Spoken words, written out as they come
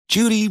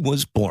Judy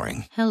was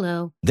boring.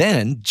 Hello.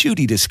 Then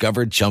Judy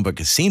discovered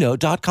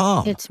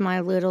ChumbaCasino.com. It's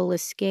my little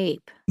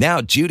escape. Now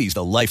Judy's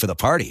the life of the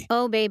party.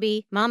 Oh,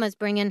 baby, mama's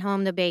bringing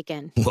home the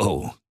bacon.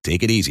 Whoa,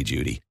 take it easy,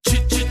 Judy.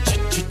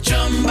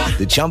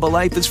 The Chumba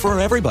life is for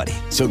everybody.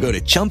 So go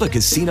to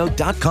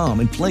ChumbaCasino.com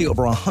and play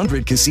over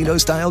 100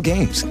 casino-style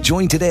games.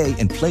 Join today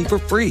and play for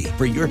free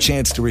for your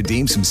chance to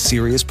redeem some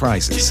serious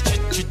prizes.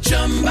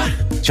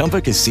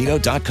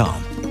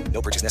 ChumbaCasino.com.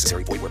 No purchase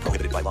necessary. Void where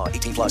prohibited by law.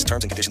 18 plus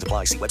terms and conditions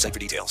apply. See website for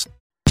details.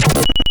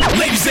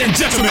 Ladies and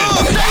gentlemen,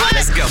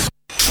 let's go.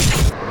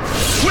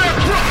 Where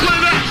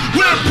Brooklyn at?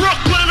 Where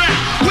Brooklyn at?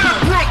 Where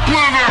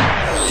Brooklyn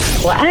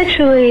at? Well,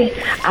 actually,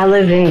 I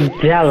live in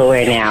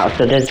Delaware now,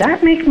 so does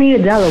that make me a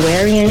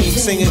Delawarean?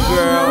 Sing it,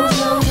 girl.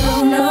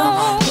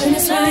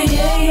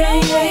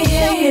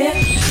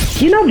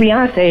 You know,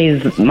 Beyonce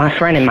is my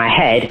friend in my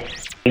head.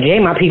 Jay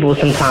my people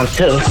sometimes,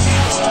 too.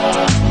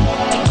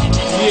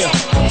 Yeah.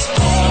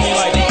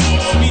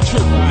 Be true,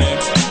 man.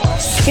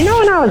 You know,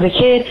 when I was a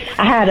kid,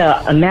 I had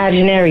an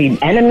imaginary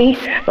enemy.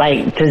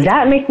 Like, does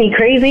that make me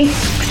crazy?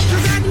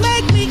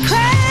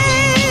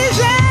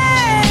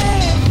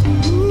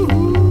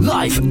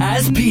 Life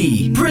as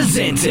P,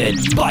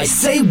 presented by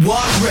Say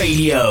What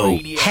Radio.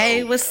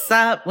 Hey, what's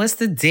up? What's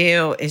the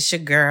deal? It's your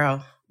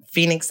girl,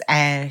 Phoenix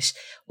Ash.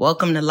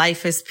 Welcome to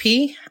Life as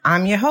P.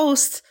 I'm your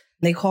host.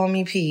 They call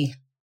me P.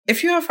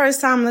 If you're a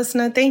first-time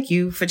listener, thank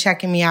you for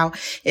checking me out.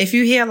 If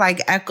you hear like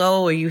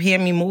echo or you hear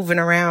me moving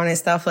around and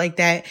stuff like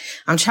that,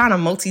 I'm trying to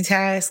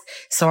multitask.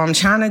 So I'm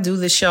trying to do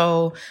the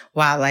show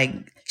while like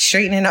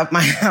straightening up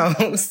my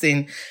house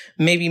and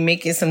maybe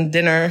making some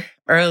dinner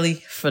early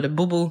for the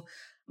boo-boo,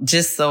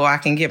 just so I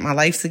can get my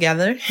life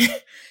together.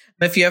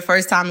 But if you're a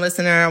first-time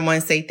listener, I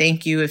want to say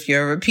thank you. If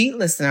you're a repeat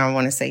listener, I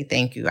want to say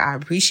thank you. I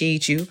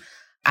appreciate you.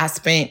 I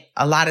spent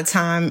a lot of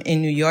time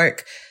in New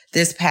York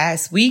this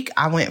past week.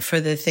 I went for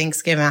the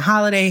Thanksgiving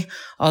holiday,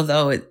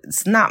 although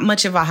it's not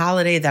much of a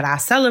holiday that I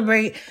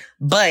celebrate,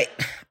 but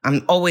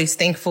I'm always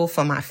thankful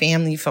for my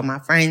family, for my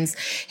friends,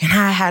 and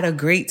I had a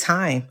great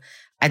time.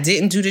 I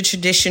didn't do the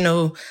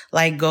traditional,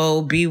 like,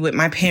 go be with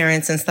my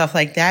parents and stuff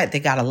like that. They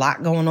got a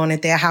lot going on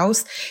at their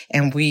house,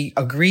 and we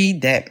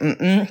agreed that,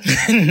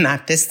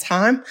 not this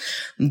time.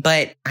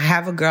 But I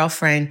have a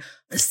girlfriend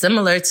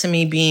similar to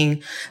me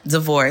being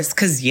divorced,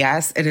 because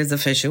yes, it is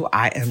official.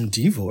 I am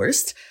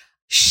divorced.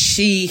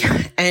 She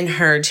and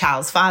her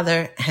child's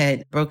father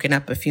had broken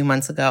up a few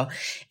months ago.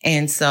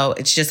 And so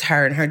it's just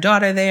her and her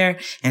daughter there.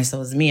 And so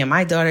it was me and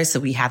my daughter. So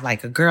we had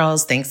like a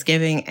girls'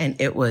 Thanksgiving,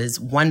 and it was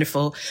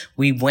wonderful.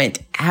 We went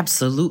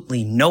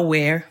absolutely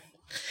nowhere.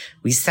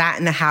 We sat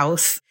in the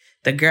house.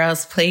 The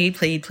girls played.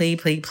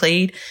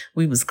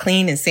 We was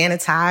clean and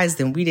sanitized,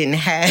 and we didn't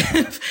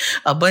have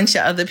a bunch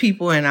of other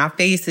people in our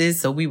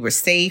faces. So we were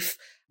safe.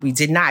 We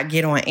did not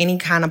get on any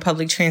kind of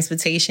public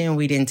transportation.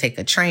 We didn't take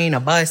a train, a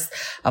bus,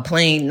 a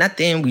plane,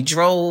 nothing. We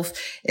drove.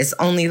 It's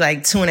only like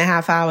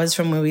 2.5 hours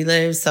from where we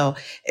live. So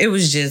it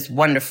was just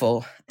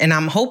wonderful. And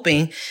I'm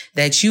hoping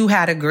that you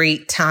had a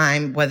great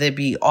time, whether it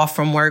be off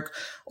from work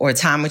or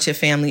time with your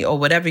family or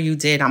whatever you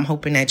did. I'm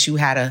hoping that you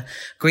had a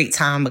great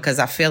time, because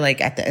I feel like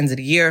at the end of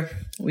the year,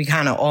 we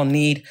kind of all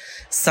need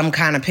some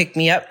kind of pick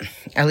me up.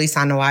 At least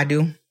I know I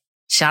do.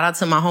 Shout out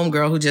to my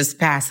homegirl who just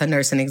passed her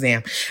nursing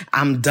exam.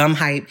 I'm dumb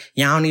hype.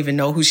 Y'all don't even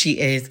know who she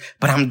is,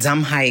 but I'm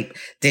dumb hype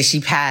that she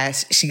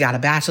passed. She got a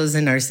bachelor's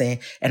in nursing,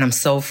 and I'm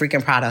so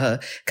freaking proud of her,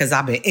 because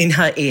I've been in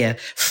her ear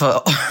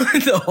for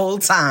the whole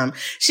time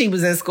she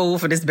was in school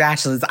for this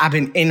bachelor's. I've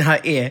been in her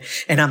ear,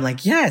 and I'm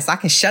like, yes, I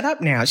can shut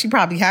up now. She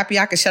probably happy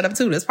I can shut up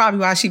too. That's probably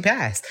why she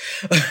passed.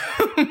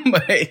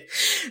 But,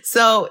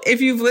 so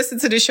if you've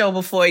listened to the show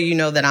before, you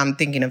know that I'm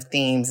thinking of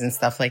themes and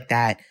stuff like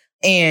that.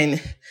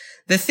 And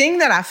the thing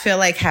that I feel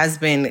like has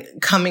been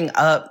coming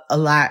up a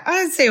lot,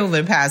 I'd say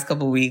over the past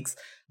couple of weeks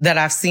that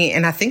I've seen,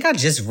 and I think I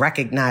just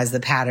recognized the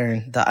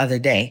pattern the other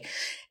day,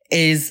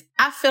 is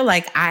I feel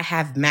like I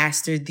have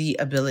mastered the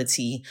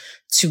ability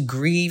to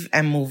grieve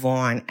and move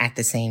on at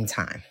the same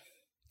time.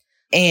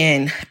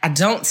 And I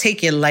don't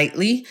take it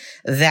lightly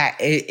that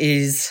it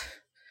is,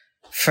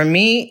 for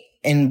me,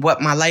 and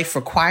what my life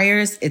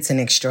requires, it's an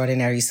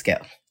extraordinary skill.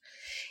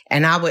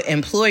 And I would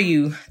implore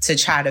you to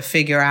try to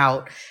figure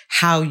out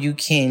how you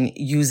can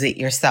use it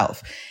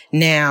yourself.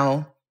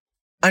 Now,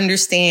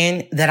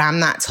 understand that I'm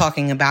not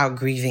talking about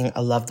grieving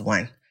a loved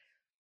one.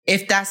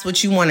 If that's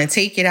what you want to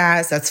take it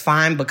as, that's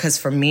fine, because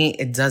for me,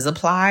 it does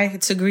apply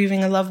to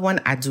grieving a loved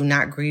one. I do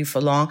not grieve for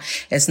long.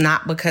 It's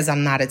not because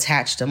I'm not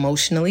attached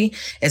emotionally.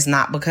 It's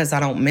not because I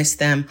don't miss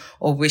them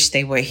or wish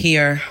they were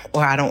here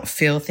or I don't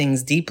feel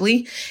things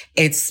deeply.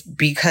 It's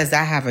because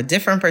I have a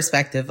different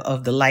perspective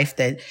of the life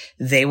that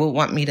they would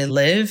want me to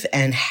live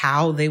and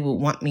how they would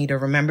want me to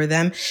remember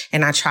them.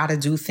 And I try to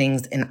do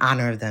things in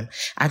honor of them.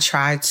 I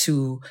try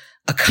to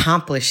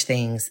accomplish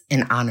things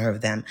in honor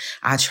of them.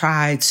 I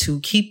try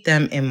to keep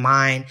them in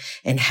mind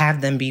and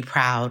have them be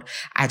proud.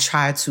 I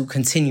try to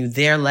continue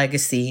their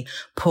legacy,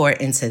 pour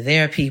into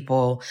their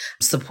people,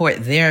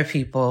 support their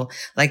people.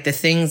 Like the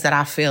things that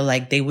I feel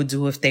like they would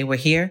do if they were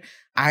here,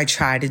 I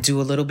try to do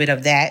a little bit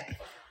of that.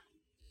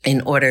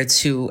 in order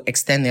to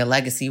extend their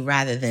legacy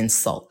rather than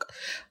sulk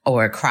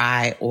or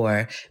cry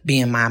or be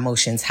in my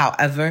emotions.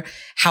 However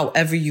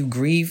you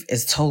grieve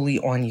is totally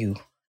on you.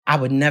 I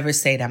would never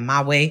say that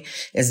my way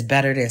is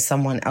better than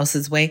someone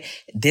else's way.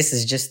 This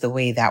is just the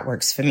way that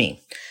works for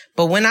me.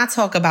 But when I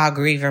talk about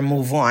grieve and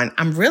move on,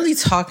 I'm really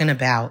talking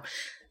about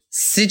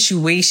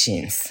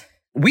situations.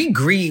 We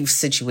grieve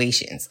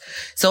situations.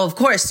 So of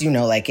course,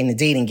 like in the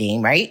dating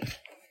game, right?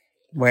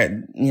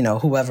 Where,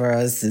 whoever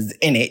else is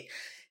in it,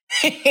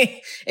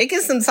 it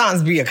can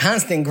sometimes be a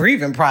constant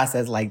grieving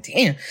process. Like,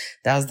 damn,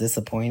 that was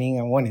disappointing.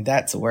 I wanted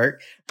that to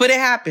work. But it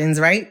happens,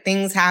 right?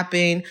 Things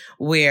happen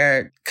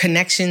where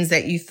connections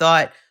that you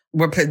thought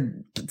were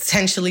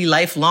potentially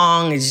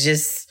lifelong is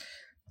just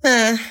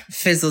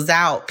fizzles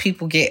out.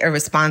 People get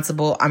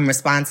irresponsible,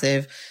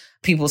 unresponsive.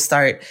 People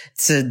start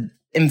to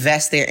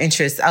invest their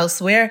interests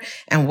elsewhere.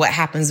 And what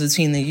happens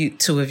between the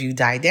two of you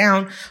die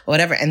down, or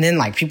whatever. And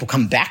then people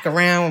come back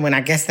around when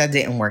I guess that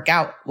didn't work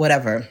out,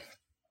 whatever.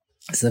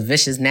 It's a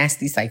vicious,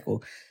 nasty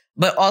cycle.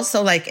 But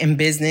also in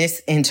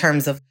business, in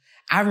terms of,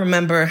 I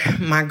remember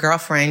my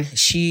girlfriend,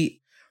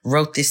 she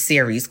wrote this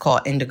series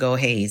called Indigo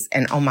Haze.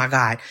 And oh my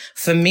God,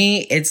 for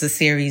me, it's a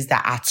series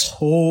that I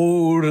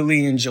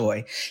totally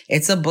enjoy.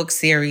 It's a book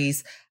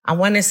series. I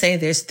want to say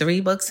there's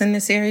 3 books in the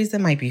series. There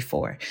might be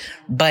 4,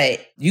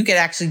 but you could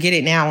actually get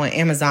it now on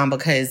Amazon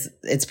because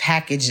it's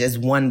packaged as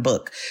one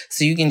book.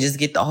 So you can just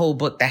get the whole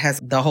book that has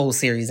the whole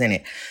series in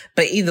it.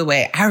 But either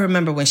way, I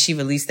remember when she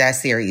released that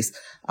series.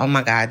 Oh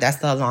my God, that's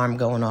the alarm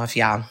going off,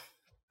 y'all.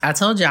 I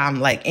told y'all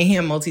I'm in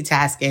here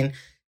multitasking.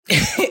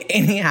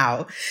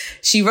 Anyhow,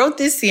 she wrote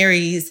this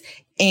series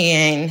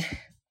and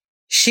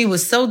she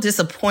was so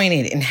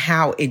disappointed in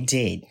how it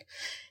did.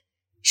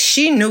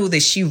 She knew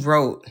that she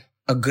wrote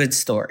a good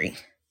story.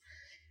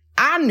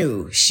 I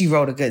knew she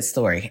wrote a good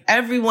story.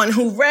 Everyone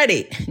who read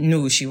it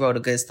knew she wrote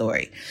a good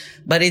story,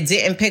 but it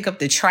didn't pick up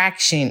the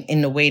traction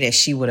in the way that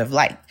she would have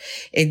liked.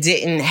 It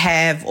didn't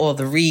have all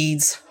the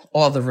reads,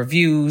 all the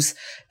reviews,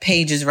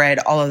 pages read,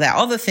 all of that,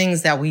 all the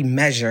things that we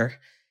measure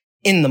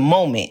in the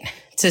moment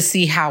to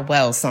see how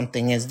well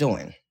something is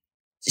doing.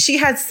 She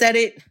had said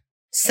it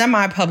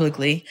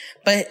semi-publicly,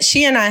 but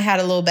she and I had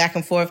a little back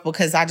and forth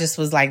because I just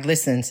was like,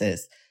 listen,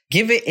 sis,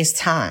 give it its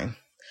time.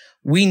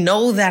 We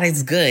know that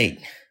it's good.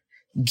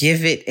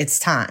 Give it its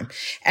time.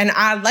 And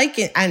I like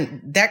it. And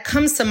that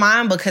comes to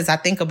mind because I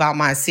think about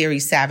my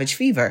series, Savage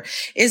Fever.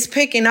 It's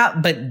picking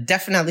up, but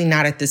definitely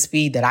not at the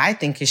speed that I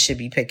think it should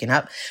be picking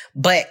up.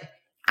 But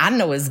I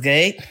know it's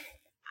good.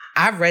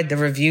 I've read the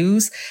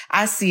reviews.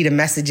 I see the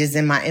messages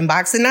in my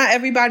inbox, and not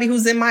everybody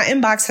who's in my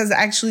inbox has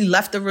actually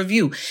left a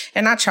review.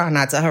 And I try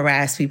not to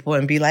harass people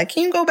and be like,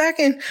 can you go back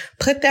and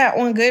put that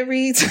on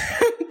Goodreads?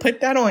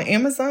 Put that on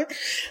Amazon?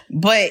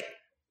 But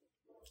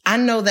I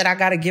know that I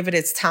got to give it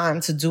its time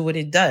to do what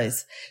it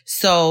does.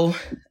 So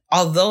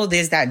although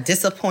there's that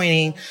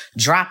disappointing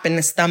drop in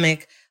the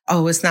stomach,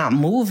 oh, it's not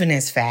moving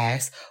as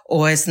fast,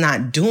 or it's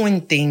not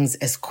doing things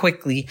as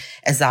quickly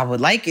as I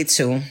would like it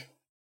to,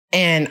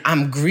 and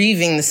I'm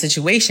grieving the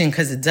situation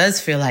because it does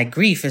feel like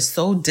grief. It's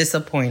so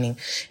disappointing.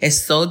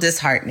 It's so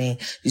disheartening.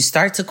 You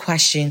start to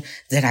question,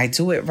 did I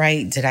do it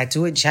right? Did I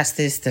do it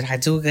justice? Did I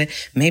do it good?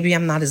 Maybe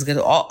I'm not as good.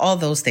 All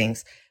those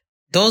things.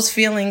 Those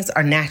feelings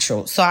are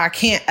natural. So I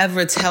can't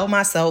ever tell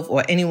myself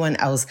or anyone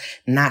else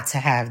not to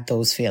have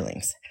those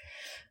feelings.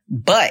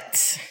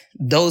 But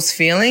those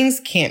feelings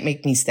can't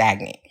make me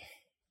stagnant.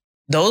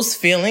 Those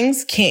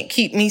feelings can't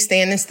keep me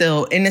standing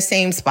still in the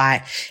same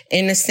spot,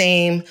 in the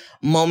same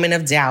moment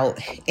of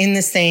doubt, in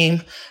the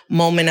same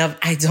moment of,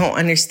 I don't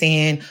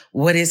understand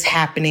what is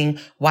happening.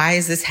 Why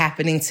is this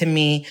happening to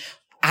me?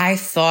 I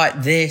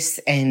thought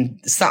this and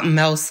something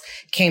else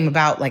came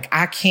about.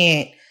 I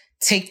can't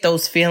take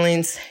those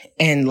feelings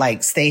and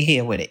stay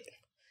here with it.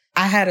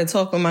 I had a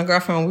talk with my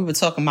girlfriend. We were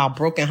talking about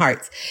broken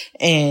hearts,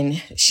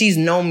 and she's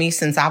known me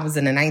since I was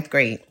in the 9th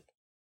grade.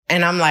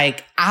 And I'm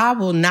like, I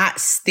will not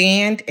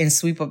stand and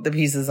sweep up the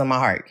pieces of my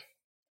heart.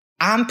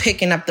 I'm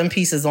picking up them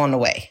pieces on the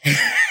way.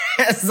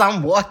 As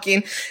I'm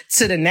walking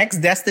to the next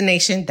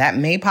destination that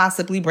may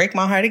possibly break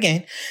my heart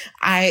again,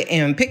 I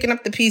am picking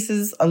up the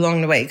pieces along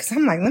the way. Because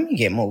I'm like, let me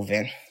get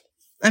moving.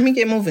 Let me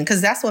get moving,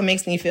 because that's what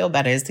makes me feel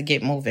better, is to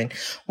get moving.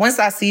 Once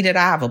I see that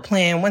I have a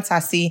plan, once I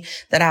see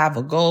that I have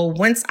a goal,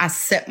 once I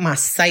set my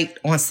sight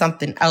on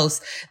something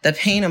else, the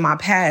pain of my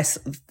past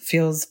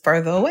feels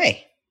further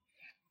away.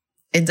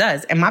 It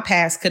does. And my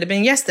past could have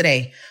been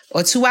yesterday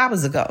or 2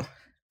 hours ago,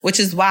 which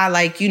is why,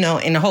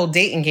 in the whole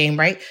dating game,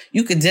 right?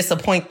 You could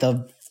disappoint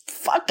the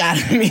fuck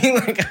out of me.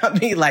 I'll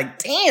be like,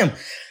 damn.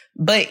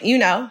 But,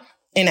 in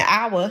an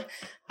hour,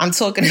 I'm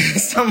talking to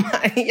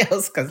somebody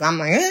else because I'm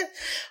like,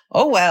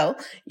 oh, well,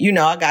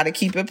 I got to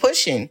keep it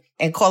pushing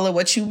and call it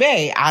what you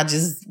may. I'll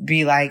just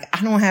be like,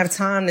 I don't have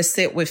time to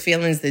sit with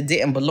feelings that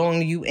didn't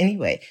belong to you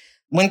anyway.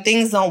 When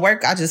things don't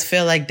work, I just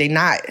feel like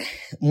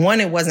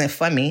one, it wasn't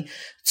for me.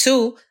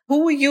 2,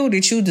 who are you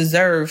that you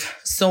deserve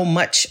so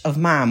much of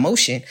my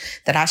emotion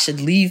that I should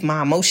leave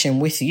my emotion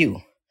with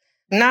you?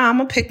 Nah, I'm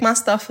going to pick my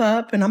stuff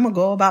up and I'm going to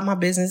go about my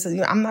business.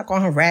 I'm not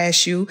going to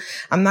harass you.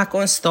 I'm not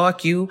going to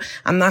stalk you.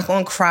 I'm not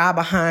going to cry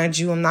behind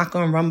you. I'm not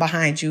going to run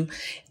behind you.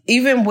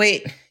 Even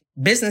with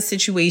business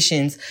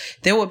situations,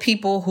 there were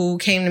people who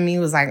came to me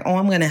was like, oh,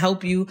 I'm going to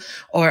help you.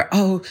 Or,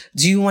 oh,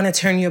 do you want to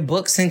turn your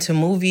books into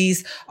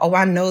movies? Oh,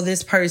 I know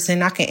this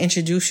person. I can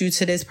introduce you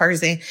to this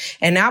person.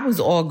 And that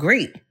was all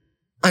great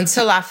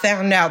until I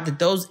found out that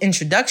those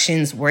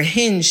introductions were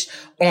hinged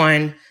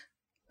on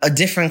a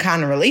different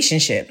kind of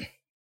relationship.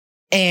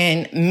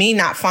 And me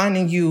not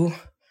finding you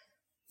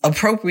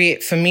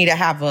appropriate for me to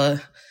have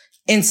a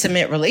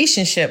intimate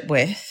relationship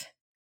with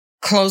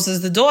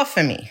closes the door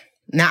for me.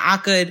 Now I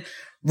could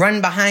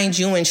run behind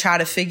you and try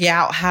to figure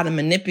out how to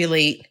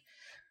manipulate,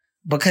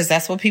 because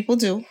that's what people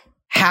do,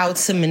 how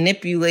to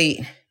manipulate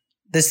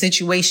the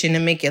situation to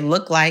make it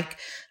look like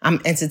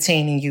I'm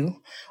entertaining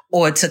you,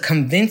 or to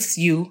convince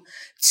you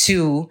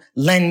to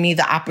lend me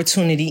the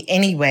opportunity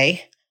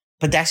anyway.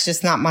 But that's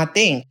just not my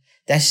thing.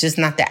 That's just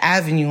not the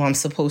avenue I'm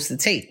supposed to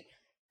take.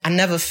 I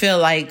never feel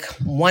like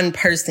one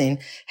person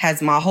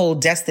has my whole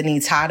destiny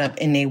tied up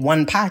in their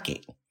one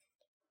pocket.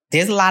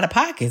 There's a lot of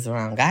pockets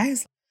around,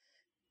 guys.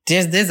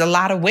 There's a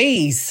lot of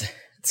ways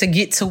to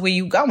get to where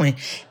you're going.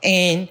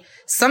 And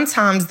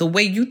sometimes the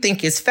way you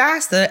think is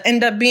faster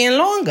end up being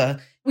longer.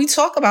 We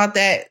talk about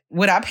that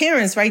with our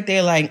parents right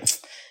there. Like,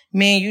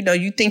 man,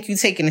 you think you're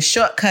taking a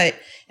shortcut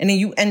and then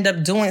you end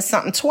up doing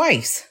something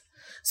twice.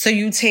 So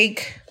you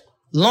take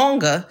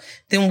longer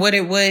than what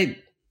it would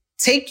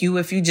take you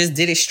if you just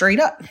did it straight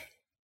up.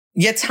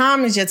 Your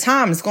time is your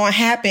time. It's going to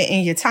happen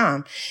in your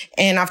time.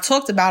 And I've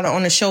talked about it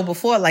on the show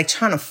before, like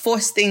trying to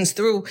force things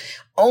through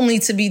only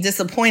to be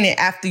disappointed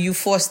after you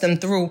force them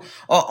through,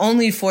 or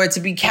only for it to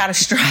be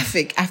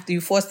catastrophic after you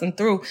force them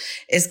through,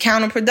 is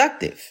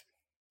counterproductive.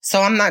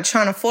 So I'm not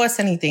trying to force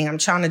anything. I'm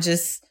trying to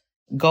just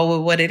go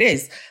with what it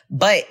is.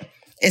 But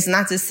it's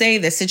not to say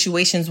that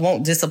situations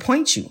won't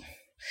disappoint you.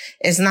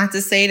 It's not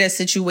to say that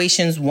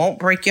situations won't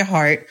break your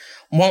heart,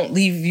 won't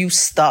leave you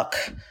stuck,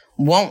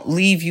 won't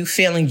leave you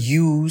feeling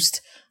used,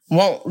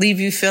 won't leave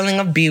you feeling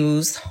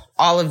abused,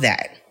 all of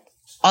that.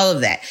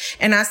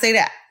 And I say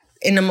that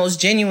in the most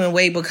genuine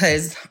way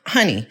because,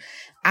 honey,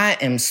 I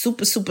am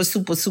super, super,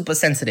 super, super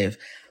sensitive.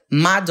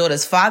 My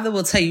daughter's father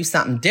will tell you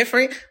something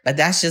different, but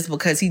that's just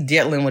because he's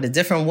dealing with a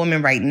different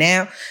woman right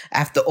now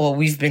after all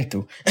we've been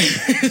through.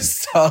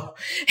 So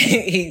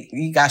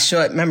he got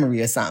short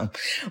memory or something.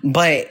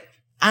 But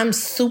I'm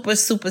super,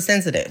 super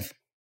sensitive.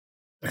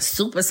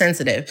 Super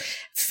sensitive.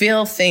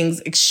 Feel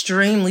things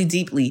extremely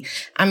deeply.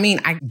 I mean,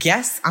 I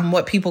guess I'm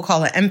what people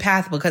call an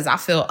empath because I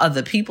feel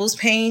other people's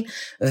pain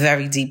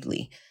very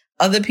deeply.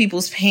 Other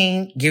people's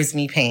pain gives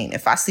me pain.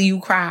 If I see you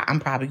cry, I'm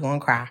probably going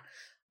to cry.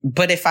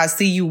 But if I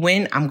see you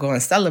win, I'm going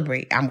to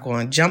celebrate. I'm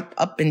going to jump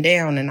up and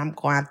down and I'm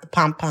going to have the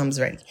pom-poms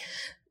ready.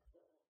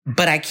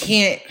 But I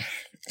can't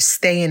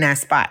stay in that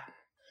spot.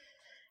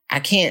 I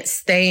can't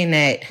stay in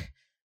that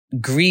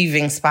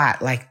grieving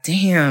spot. Like,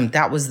 damn,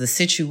 that was the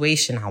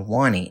situation I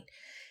wanted.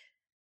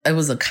 It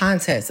was a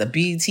contest, a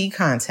BET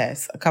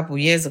contest a couple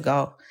years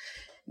ago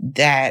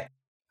that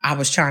I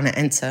was trying to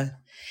enter.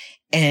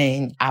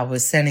 And I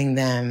was sending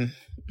them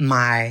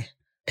my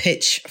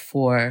pitch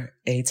for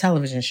a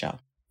television show.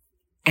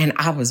 And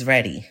I was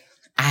ready.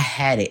 I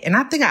had it. And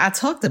I think I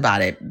talked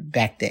about it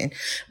back then,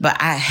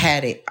 but I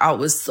had it. I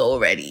was so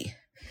ready.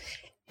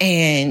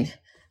 And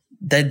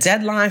the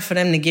deadline for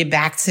them to get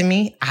back to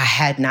me, I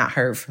had not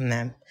heard from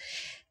them.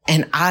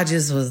 And I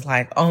just was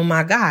like, oh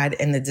my God.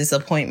 And the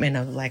disappointment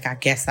of like, I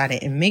guess I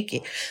didn't make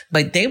it.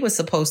 But they were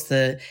supposed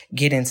to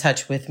get in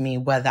touch with me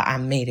whether I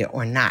made it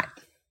or not.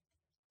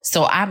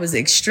 So I was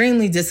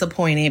extremely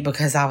disappointed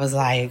because I was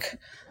like,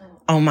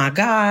 oh my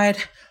God,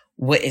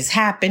 what is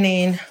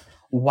happening?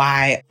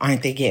 Why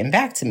aren't they getting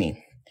back to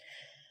me?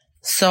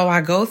 So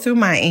I go through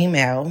my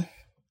email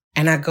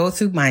and I go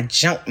through my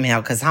junk mail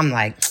because I'm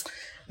like,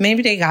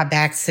 maybe they got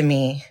back to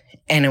me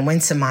and it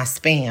went to my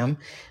spam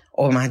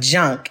or my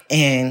junk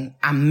and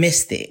I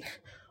missed it.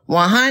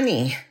 Well,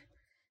 honey,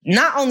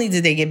 not only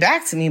did they get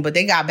back to me, but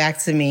they got back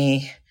to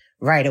me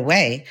right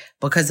away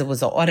because it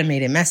was an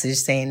automated message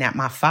saying that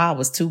my file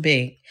was too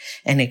big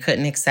and they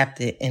couldn't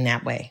accept it in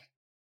that way.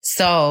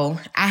 So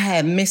I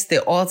had missed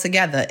it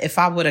altogether. If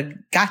I would have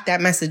got that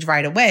message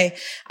right away,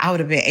 I would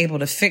have been able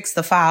to fix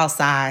the file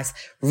size,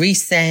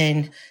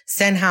 resend,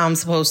 send how I'm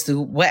supposed to,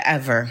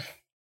 whatever.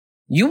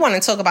 You want to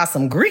talk about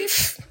some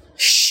grief?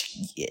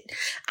 Shit.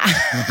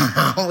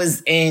 I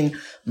was in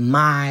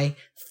my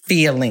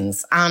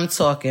feelings. I'm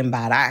talking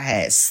about I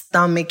had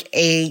stomach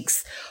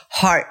aches,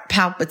 heart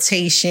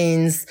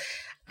palpitations.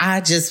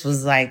 I just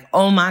was like,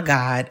 oh my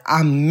God,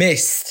 I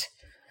missed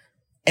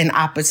an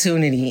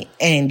opportunity.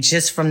 And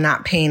just from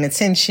not paying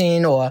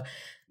attention or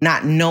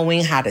not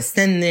knowing how to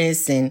send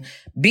this and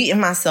beating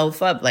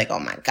myself up like, oh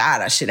my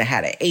God, I should have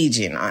had an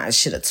agent. I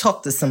should have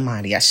talked to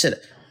somebody. I should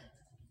have.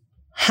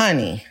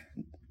 Honey,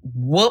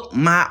 whoop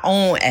my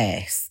own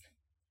ass.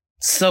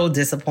 So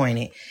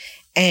disappointed.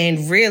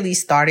 and really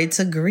started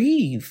to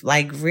grieve,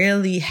 like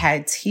really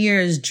had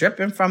tears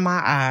dripping from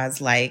my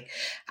eyes. Like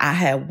I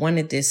had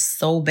wanted this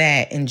so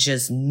bad and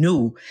just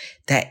knew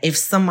that if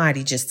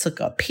somebody just took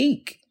a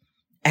peek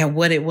at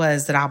what it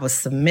was that I was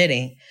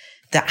submitting,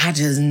 that I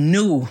just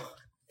knew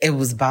it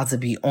was about to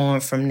be on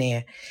from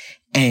there.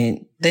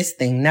 And this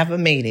thing never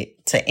made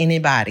it to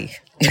anybody.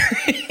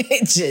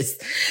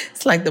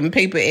 It's like them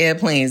paper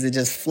airplanes that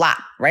just flop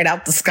right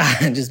out the sky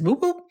and just boop,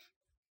 boop.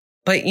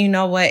 But you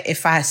know what?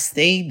 If I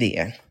stayed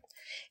there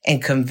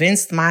and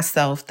convinced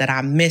myself that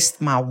I missed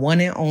my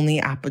one and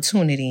only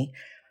opportunity,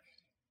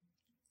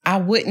 I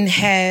wouldn't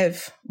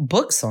have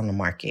books on the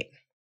market.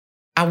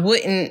 I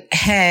wouldn't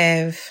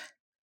have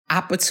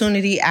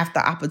opportunity after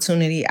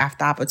opportunity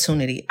after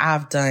opportunity.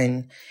 I've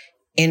done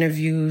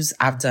interviews,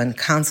 I've done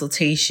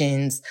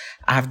consultations,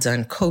 I've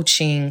done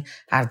coaching,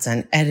 I've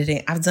done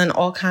editing, I've done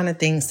all kind of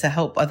things to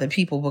help other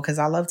people because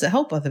I love to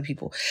help other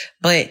people.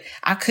 But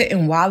I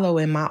couldn't wallow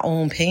in my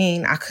own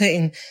pain. I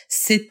couldn't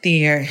sit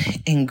there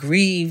and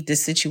grieve the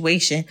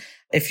situation.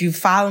 If you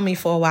follow me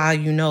for a while,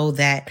 you know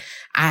that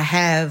I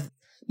have,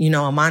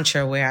 a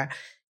mantra where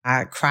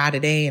I cry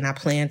today and I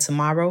plan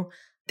tomorrow.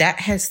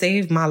 That has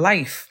saved my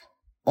life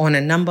on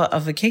a number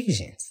of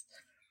occasions.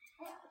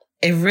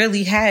 It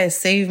really has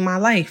saved my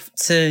life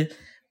to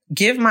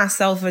give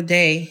myself a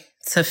day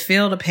to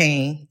feel the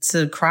pain,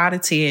 to cry the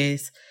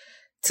tears,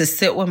 to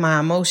sit with my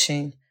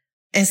emotion.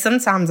 And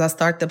sometimes I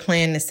start the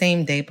plan the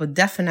same day, but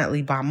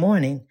definitely by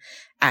morning,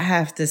 I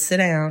have to sit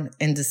down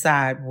and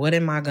decide, what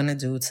am I going to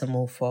do to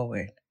move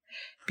forward?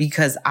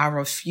 Because I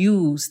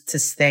refuse to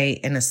stay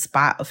in a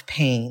spot of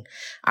pain.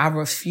 I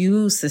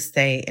refuse to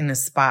stay in a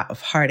spot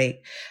of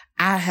heartache.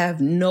 I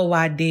have no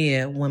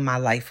idea when my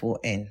life will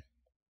end.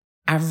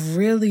 I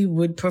really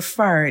would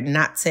prefer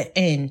not to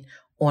end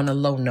on a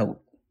low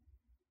note.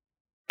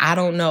 I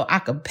don't know. I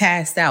could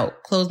pass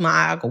out, close my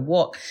eye, I could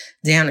walk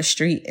down the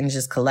street and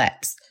just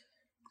collapse.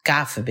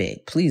 God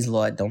forbid. Please,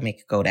 Lord, don't make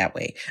it go that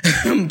way.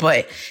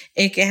 But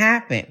it can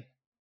happen.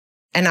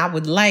 And I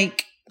would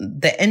like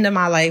the end of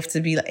my life to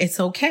be like, it's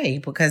okay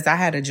because I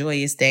had a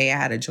joyous day. I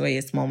had a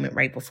joyous moment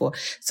right before.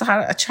 So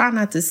I try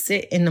not to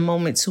sit in the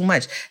moment too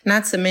much.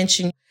 Not to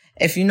mention,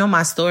 if you know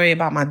my story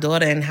about my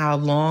daughter and how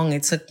long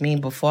it took me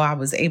before I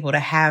was able to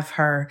have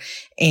her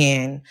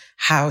and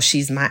how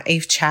she's my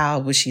 8th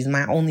child, but she's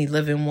my only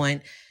living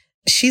one.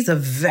 She's a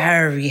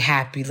very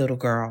happy little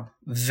girl,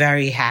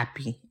 very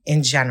happy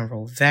in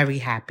general, very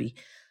happy.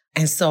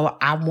 And so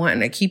I want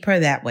to keep her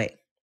that way.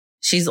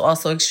 She's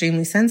also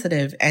extremely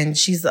sensitive and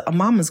she's a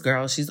mama's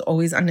girl. She's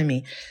always under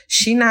me.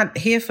 She not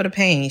here for the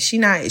pain. She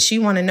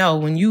want to know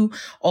when you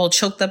all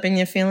choked up in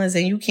your feelings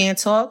and you can't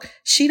talk.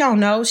 She don't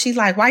know. She's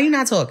like, why you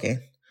not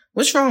talking?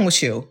 What's wrong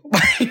with you?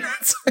 Why you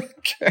not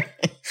talking?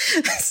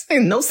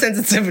 No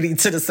sensitivity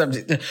to the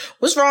subject.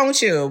 What's wrong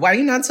with you? Why are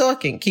you not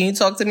talking? Can you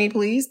talk to me,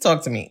 please?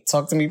 Talk to me.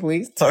 Talk to me,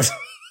 please. Talk to me.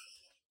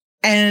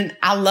 And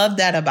I love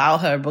that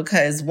about her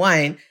because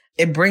one,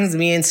 it brings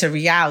me into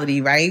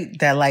reality, right?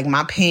 That like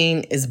my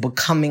pain is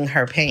becoming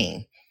her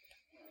pain.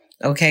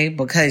 Okay.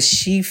 Because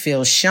she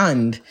feels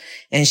shunned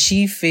and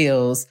she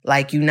feels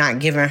like you're not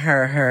giving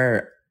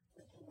her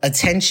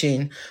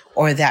attention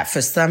or that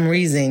for some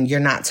reason you're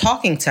not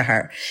talking to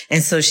her.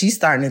 And so she's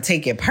starting to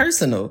take it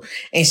personal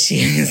and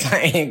she's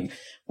like,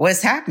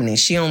 what's happening?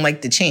 She don't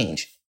like the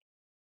change.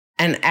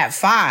 And at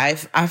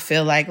 5, I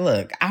feel like,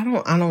 look, I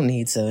don't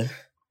need to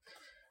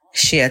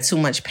share too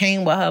much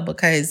pain with her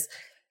because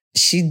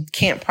she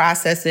can't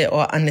process it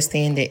or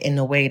understand it in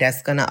a way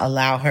that's going to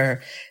allow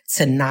her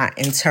to not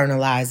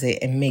internalize it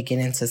and make it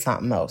into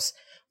something else.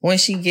 When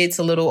she gets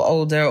a little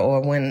older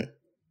or when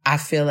I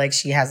feel like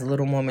she has a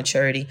little more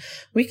maturity,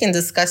 we can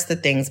discuss the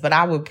things, but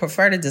I would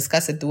prefer to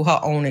discuss it through her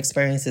own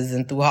experiences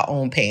and through her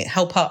own pain,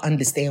 help her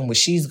understand what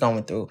she's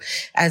going through,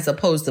 as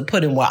opposed to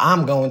putting what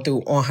I'm going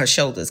through on her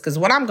shoulders. Because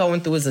what I'm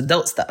going through is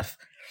adult stuff.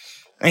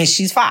 And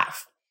she's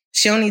 5.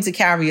 She don't need to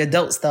carry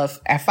adult stuff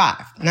at 5,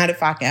 not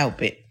if I can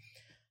help it.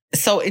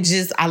 So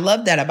I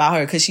love that about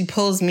her because she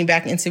pulls me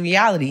back into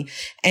reality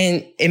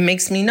and it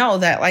makes me know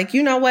that like,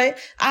 you know what?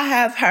 I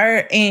have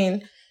her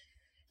and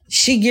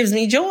she gives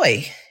me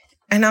joy.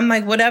 And I'm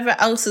like, whatever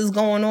else is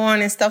going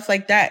on and stuff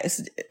like that,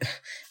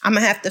 I'm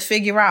going to have to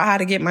figure out how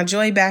to get my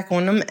joy back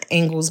on them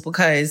angles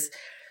because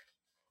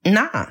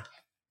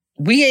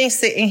we ain't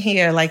sitting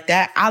here like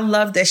that. I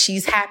love that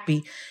she's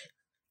happy.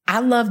 I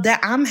love that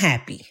I'm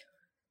happy.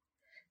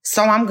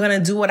 So I'm going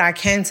to do what I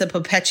can to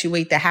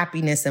perpetuate the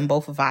happiness in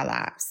both of our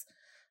lives.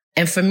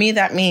 And for me,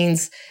 that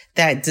means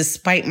that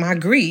despite my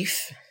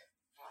grief,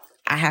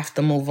 I have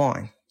to move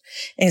on.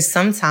 And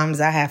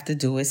sometimes I have to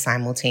do it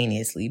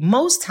simultaneously.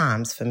 Most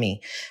times for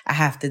me, I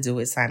have to do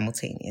it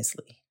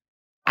simultaneously.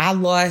 I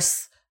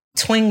lost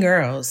twin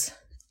girls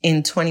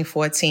in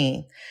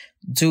 2014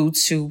 due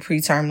to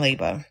preterm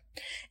labor.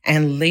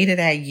 And later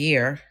that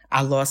year,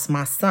 I lost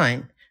my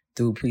son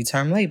through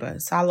preterm labor.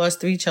 So I lost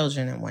 3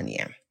 children in 1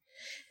 year.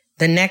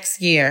 The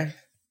next year,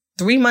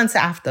 3 months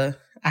after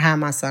I had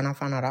my son, I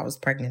found out I was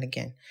pregnant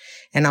again.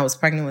 And I was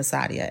pregnant with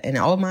Sadia. And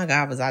oh my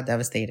God, was I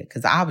devastated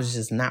because I was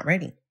just not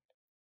ready.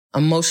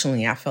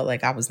 Emotionally, I felt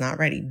like I was not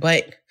ready.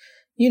 But,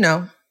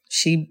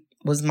 she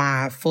was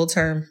my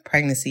full-term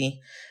pregnancy,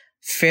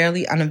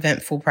 fairly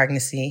uneventful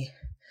pregnancy,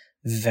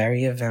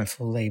 very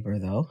eventful labor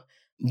though.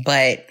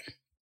 But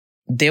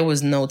there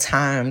was no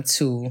time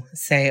to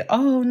say,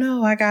 oh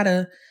no, I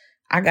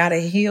gotta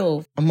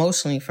heal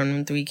emotionally from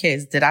them 3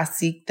 kids. Did I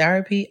seek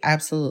therapy?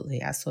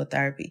 Absolutely. I sought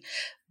therapy.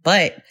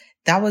 But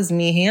that was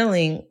me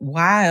healing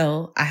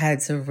while I had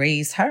to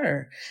raise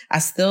her. I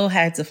still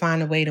had to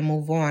find a way to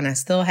move on. I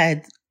still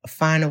had to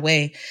find a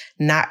way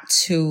not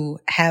to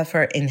have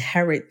her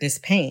inherit this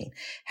pain,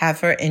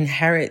 have her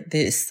inherit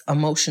this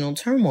emotional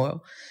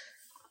turmoil.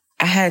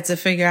 I had to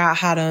figure out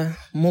how to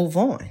move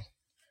on.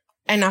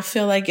 And I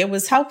feel like it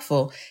was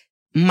helpful.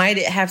 Might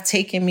it have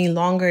taken me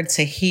longer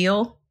to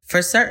heal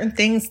for certain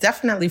things?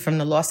 Definitely from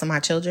the loss of my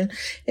children.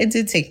 It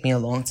did take me a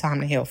long time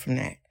to heal from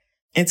that.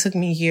 It took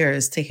me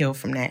years to heal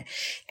from that.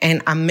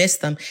 And I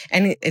missed them.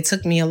 And it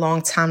took me a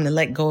long time to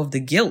let go of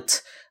the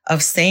guilt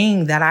of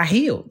saying that I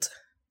healed.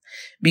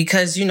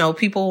 Because,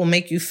 people will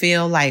make you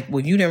feel like,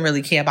 well, you didn't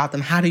really care about them.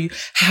 How do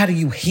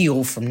you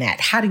heal from that?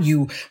 How do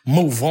you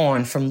move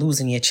on from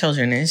losing your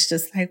children? And it's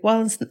just like,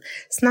 well,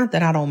 it's not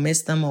that I don't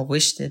miss them or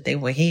wish that they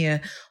were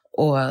here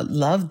or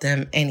love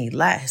them any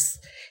less.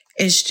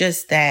 It's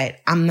just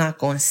that I'm not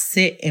going to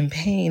sit in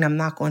pain. I'm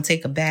not going to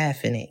take a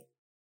bath in it.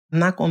 I'm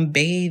not going to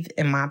bathe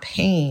in my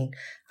pain.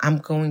 I'm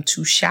going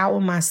to shower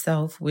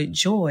myself with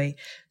joy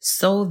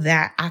so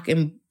that I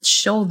can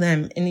show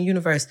them in the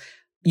universe,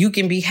 you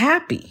can be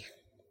happy.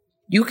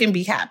 You can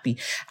be happy.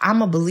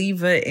 I'm a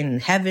believer in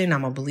heaven.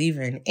 I'm a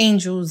believer in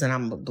angels, and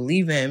I'm a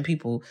believer in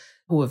people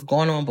who have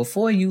gone on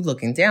before you,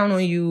 looking down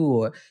on you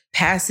or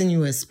passing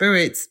you as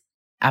spirits.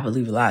 I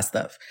believe a lot of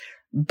stuff.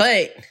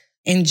 But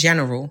in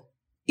general,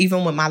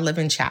 even with my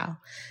living child,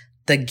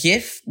 the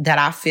gift that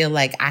I feel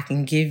like I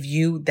can give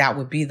you that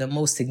would be the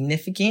most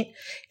significant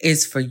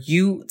is for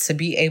you to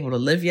be able to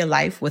live your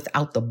life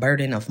without the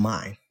burden of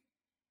mine.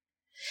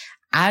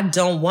 I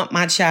don't want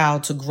my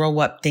child to grow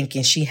up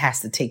thinking she has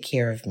to take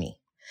care of me.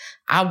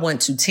 I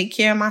want to take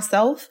care of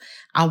myself.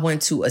 I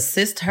want to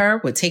assist her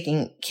with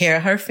taking care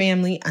of her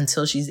family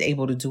until she's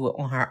able to do it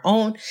on her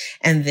own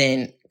and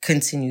then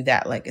continue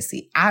that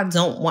legacy. I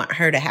don't want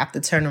her to have to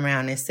turn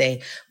around and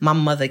say, my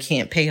mother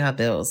can't pay her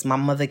bills. My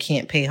mother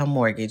can't pay her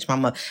mortgage.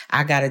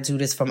 I got to do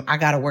this I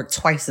got to work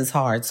twice as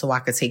hard so I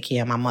could take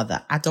care of my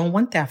mother. I don't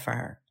want that for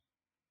her.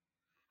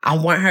 I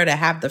want her to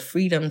have the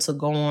freedom to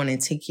go on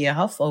and take care of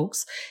her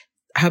folks,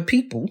 her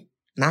people,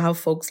 not her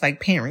folks like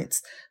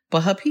parents,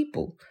 but her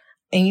people.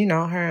 And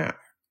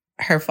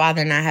her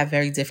father and I have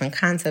very different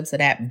concepts of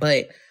that.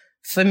 But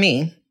for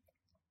me,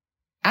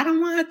 I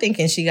don't want her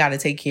thinking she got to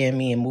take care of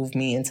me and move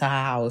me into her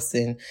house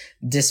and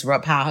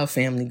disrupt how her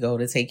family go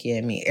to take care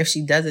of me. If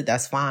she does it,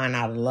 that's fine.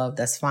 Out of love,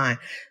 that's fine.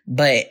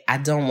 But I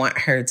don't want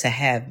her to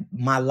have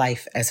my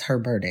life as her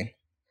burden,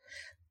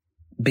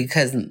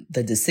 because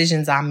the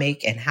decisions I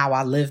make and how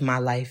I live my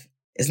life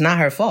is not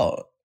her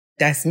fault.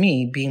 That's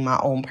me being my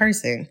own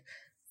person.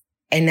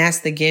 And that's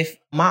the gift.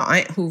 My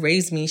aunt who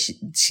raised me,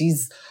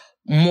 she's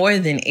more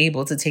than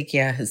able to take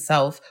care of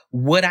herself.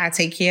 Would I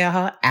take care of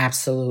her?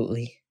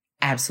 Absolutely.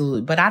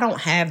 Absolutely. But I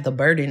don't have the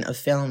burden of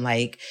feeling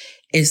like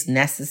it's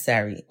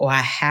necessary or I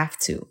have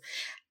to.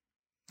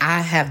 I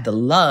have the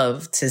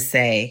love to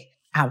say,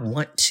 I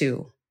want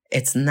to.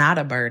 It's not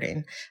a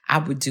burden. I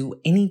would do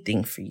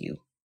anything for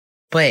you.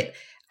 But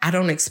I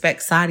don't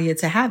expect Sadia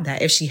to have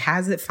that. If she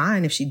has it,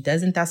 fine. If she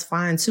doesn't, that's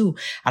fine too.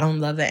 I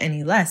don't love her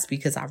any less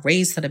because I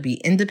raised her to be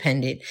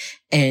independent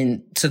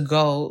and to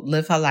go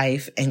live her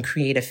life and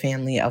create a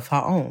family of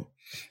her own.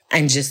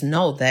 And just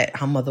know that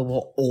her mother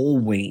will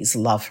always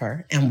love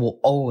her and will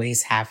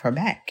always have her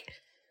back.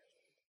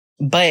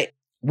 But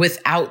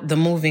without the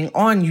moving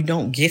on, you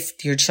don't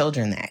gift your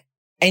children that.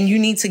 And you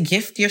need to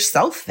gift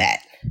yourself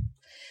that.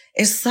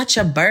 It's such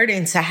a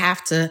burden to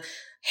have to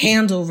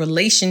handle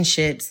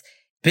relationships,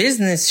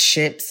 business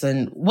ships,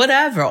 and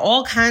whatever,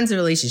 all kinds of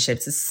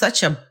relationships. It's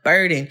such a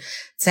burden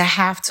to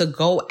have to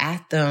go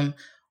at them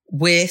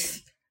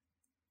with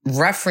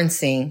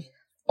referencing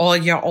all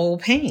your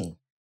old pain.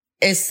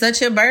 It's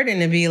such a burden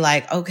to be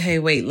like, okay,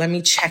 wait, let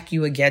me check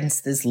you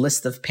against this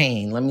list of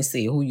pain. Let me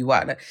see who you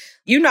are.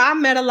 I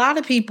met a lot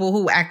of people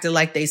who acted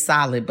like they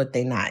solid, but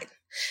they not.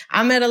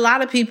 I met a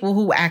lot of people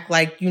who act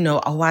like,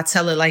 oh, I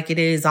tell it like it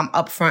is. I'm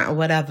upfront or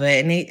whatever.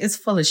 And it's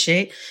full of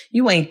shit.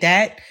 You ain't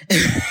that.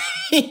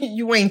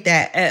 You ain't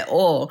that at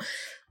all.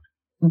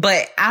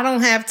 But I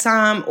don't have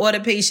time or the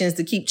patience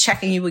to keep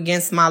checking you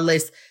against my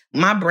list.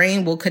 My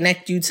brain will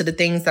connect you to the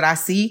things that I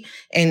see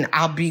and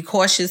I'll be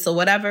cautious or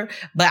whatever.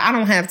 But I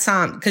don't have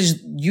time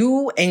because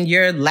you and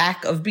your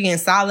lack of being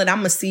solid, I'm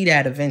going to see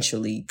that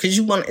eventually because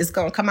it's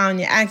going to come out in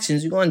your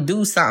actions. You're going to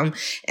do something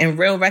and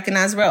real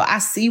recognize real. I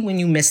see when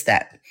you miss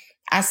that.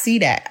 I see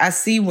that. I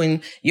see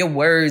when your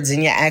words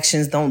and your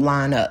actions don't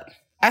line up.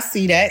 I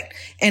see that.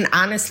 And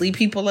honestly,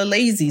 people are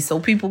lazy. So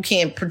people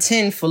can't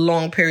pretend for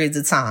long periods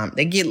of time.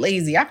 They get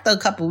lazy. After a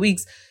couple of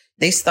weeks,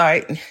 they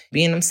start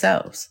being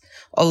themselves.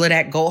 All of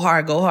that, go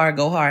hard, go hard,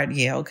 go hard.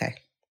 Yeah, okay.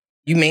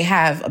 You may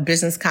have a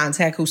business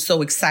contact who's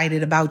so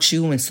excited about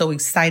you and so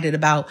excited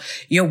about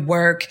your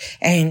work.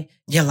 And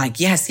you're like,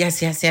 yes.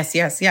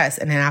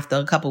 And then after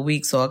a couple of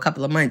weeks or a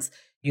couple of months,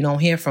 you don't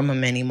hear from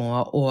them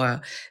anymore, or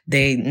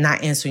they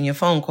not answering your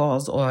phone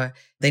calls, or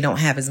they don't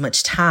have as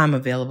much time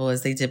available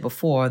as they did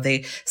before.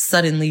 They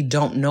suddenly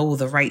don't know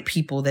the right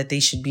people that they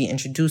should be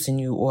introducing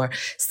you, or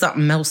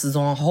something else is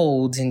on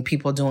hold and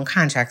people are doing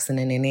contracts and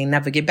then they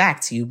never get back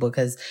to you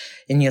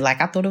and you're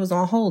like, I thought it was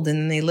on hold, and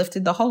then they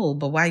lifted the hold,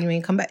 but why you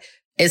ain't come back?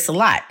 It's a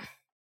lot.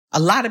 A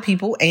lot of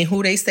people ain't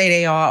who they say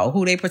they are or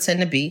who they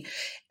pretend to be.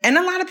 And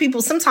a lot of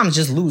people sometimes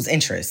just lose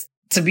interest,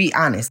 to be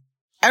honest.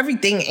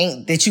 Everything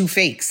ain't that you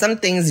fake. Some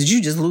things that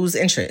you just lose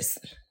interest.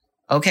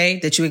 Okay?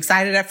 That you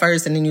excited at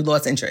first and then you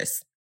lost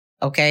interest.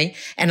 Okay?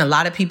 And a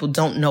lot of people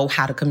don't know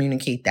how to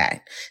communicate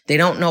that. They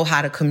don't know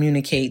how to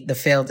communicate the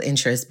failed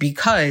interest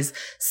because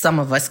some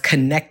of us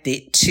connect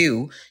it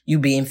to you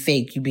being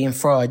fake, you being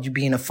fraud, you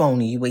being a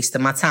phony, you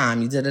wasted my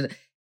time, you did it.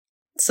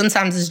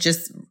 Sometimes it's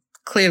just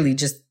clearly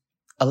just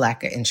a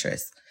lack of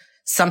interest.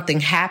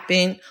 Something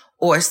happened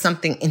or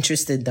something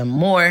interested them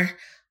more.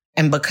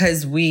 And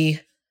because we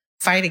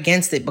fight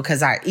against it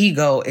because our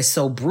ego is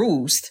so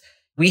bruised,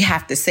 we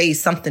have to say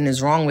something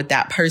is wrong with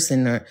that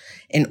person or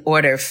in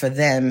order for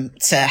them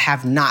to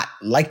have not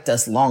liked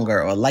us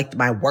longer or liked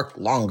my work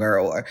longer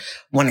or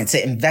wanted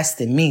to invest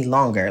in me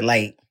longer.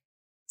 Like,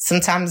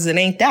 sometimes it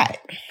ain't that.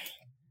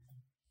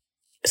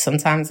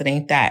 Sometimes it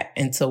ain't that.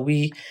 And so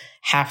we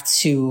have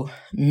to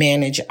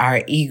manage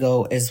our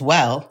ego as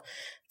well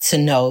to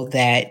know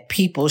that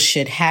people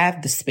should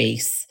have the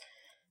space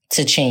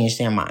to change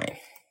their mind.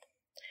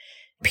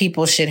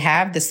 People should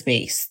have the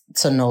space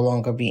to no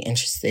longer be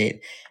interested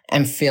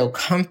and feel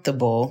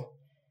comfortable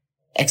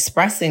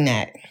expressing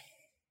that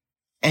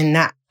and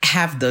not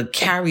have to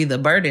carry the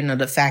burden of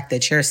the fact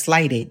that you're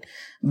slighted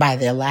by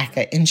their lack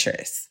of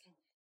interest.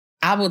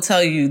 I will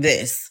tell you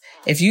this.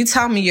 If you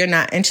tell me you're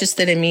not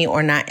interested in me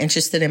or not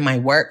interested in my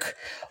work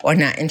or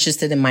not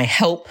interested in my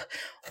help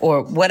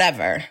or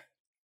whatever,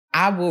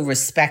 I will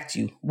respect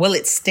you. Will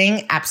it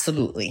sting?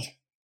 Absolutely.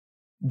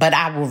 But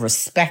I will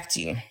respect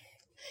you.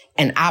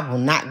 And I will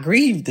not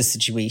grieve the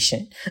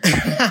situation.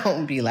 I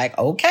won't be like,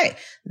 okay,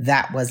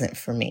 that wasn't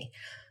for me.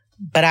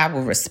 But I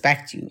will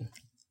respect you.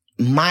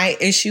 My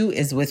issue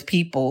is with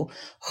people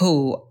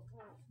who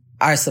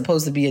are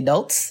supposed to be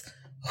adults,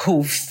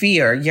 who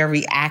fear your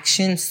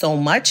reaction so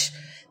much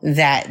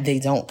that they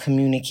don't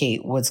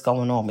communicate what's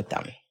going on with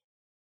them.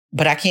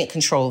 But I can't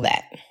control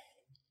that.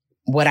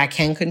 What I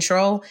can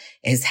control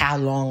is how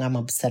long I'm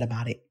upset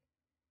about it.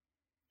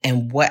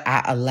 And what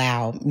I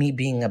allow me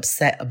being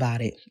upset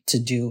about it to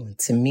do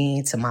to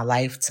me, to my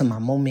life, to my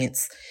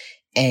moments.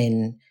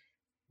 And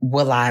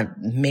will I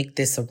make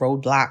this a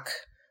roadblock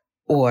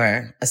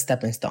or a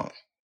stepping stone?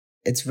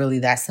 It's really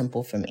that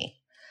simple for me.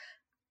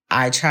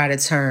 I try to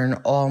turn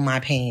all my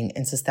pain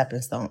into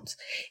stepping stones.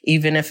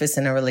 Even if it's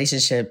in a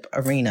relationship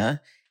arena,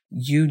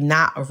 you're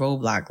not a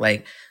roadblock.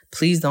 Like,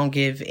 please don't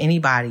give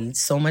anybody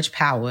so much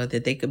power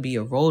that they could be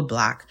a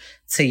roadblock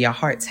to your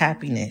heart's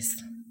happiness.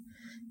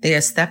 They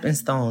are stepping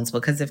stones,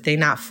 because if they're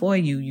not for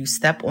you, you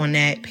step on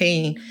that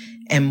pain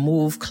and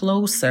move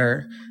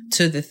closer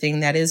to the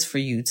thing that is for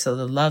you, to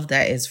the love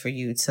that is for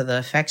you, to the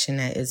affection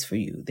that is for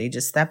you. They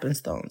just stepping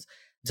stones.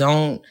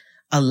 Don't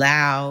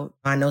allow,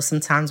 I know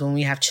sometimes when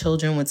we have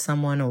children with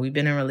someone or we've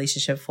been in a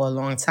relationship for a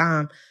long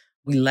time,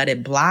 we let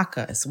it block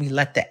us. We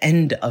let the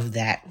end of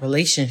that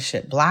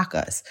relationship block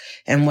us.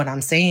 And what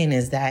I'm saying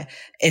is that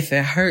if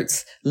it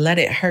hurts, let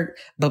it hurt,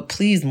 but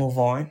please move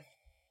on.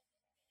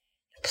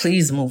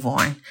 Please move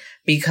on,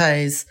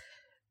 because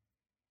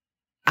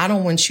I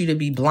don't want you to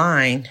be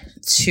blind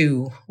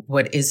to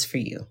what is for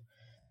you.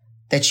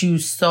 That you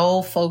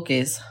so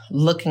focus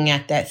looking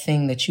at that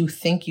thing that you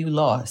think you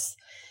lost,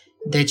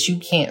 that you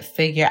can't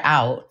figure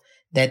out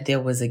that there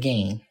was a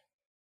gain.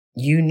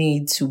 You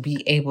need to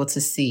be able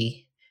to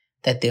see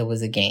that there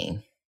was a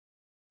gain.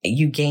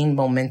 You gained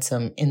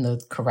momentum in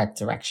the correct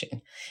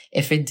direction.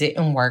 If it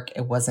didn't work,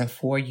 it wasn't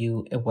for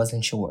you, it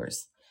wasn't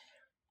yours.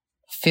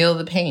 Feel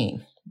the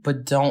pain,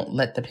 but don't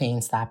let the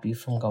pain stop you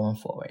from going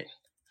forward.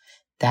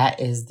 That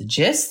is the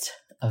gist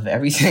of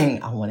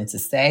everything I wanted to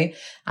say.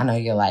 I know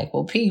you're like,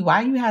 well, P,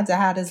 why you had to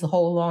have this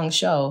whole long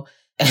show?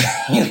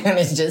 You could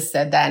have just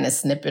said that in a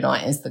snippet on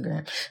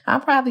Instagram. I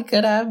probably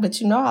could have,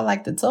 but you know I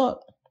like to talk.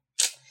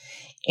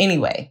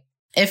 Anyway,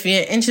 if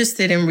you're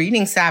interested in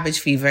reading Savage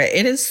Fever,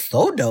 it is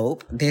so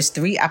dope. There's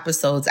 3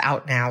 episodes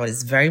out now. It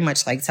is very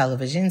much like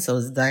television, so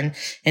it's done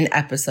in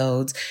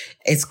episodes.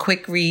 It's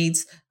quick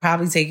reads,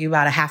 probably take you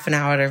about a half an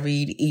hour to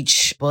read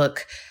each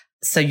book.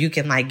 So you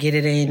can like get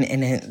it in,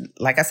 and then,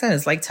 like I said,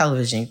 it's like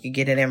television. You can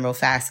get it in real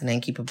fast and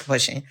then keep it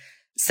pushing.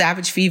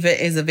 Savage Fever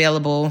is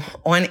available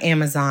on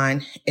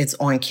Amazon. It's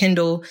on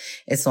Kindle.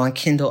 It's on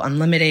Kindle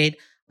Unlimited.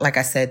 Like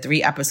I said,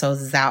 3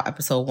 episodes is out.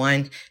 Episode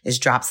 1 is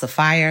Drops of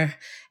Fire.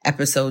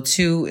 Episode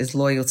 2 is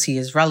Loyalty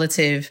is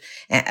Relative.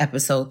 And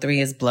episode 3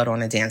 is Blood on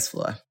the Dance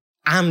Floor.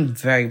 I'm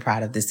very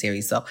proud of this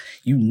series. So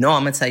you know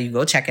I'm going to tell you,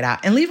 go check it out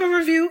and leave a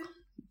review.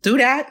 Do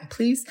that,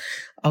 please.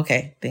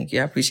 Okay, thank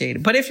you. I appreciate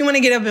it. But if you want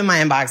to get up in my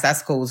inbox,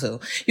 that's cool too.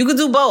 You could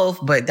do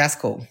both, but that's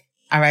cool.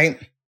 All right.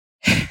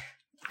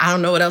 I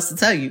don't know what else to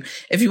tell you.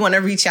 If you want to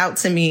reach out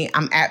to me,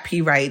 I'm at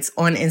P Writes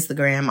on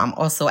Instagram. I'm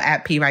also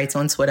at P Writes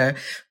on Twitter.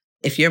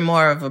 If you're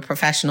more of a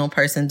professional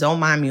person, don't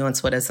mind me on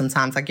Twitter.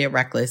 Sometimes I get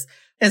reckless.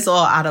 It's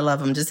all out of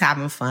love. I'm just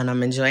having fun.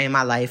 I'm enjoying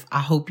my life. I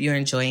hope you're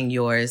enjoying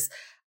yours.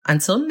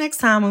 Until next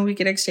time when we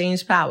can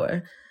exchange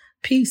power.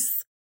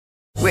 Peace.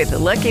 With the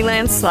Lucky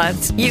Land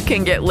Slots, you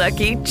can get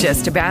lucky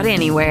just about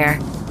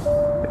anywhere.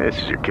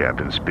 This is your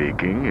captain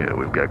speaking.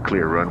 We've got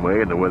clear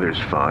runway and the weather's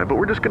fine, but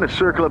we're just going to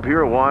circle up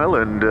here a while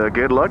and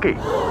get lucky.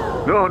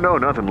 No,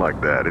 nothing like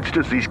that. It's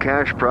just these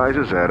cash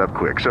prizes add up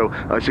quick. So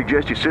I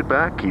suggest you sit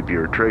back, keep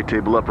your tray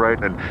table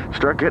upright, and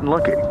start getting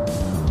lucky.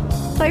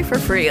 Play for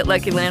free at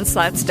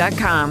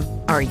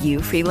LuckyLandSlots.com. Are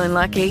you feeling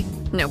lucky?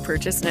 No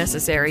purchase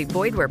necessary.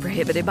 Void where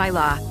prohibited by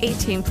law.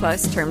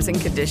 18+ terms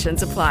and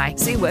conditions apply.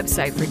 See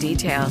website for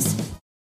details.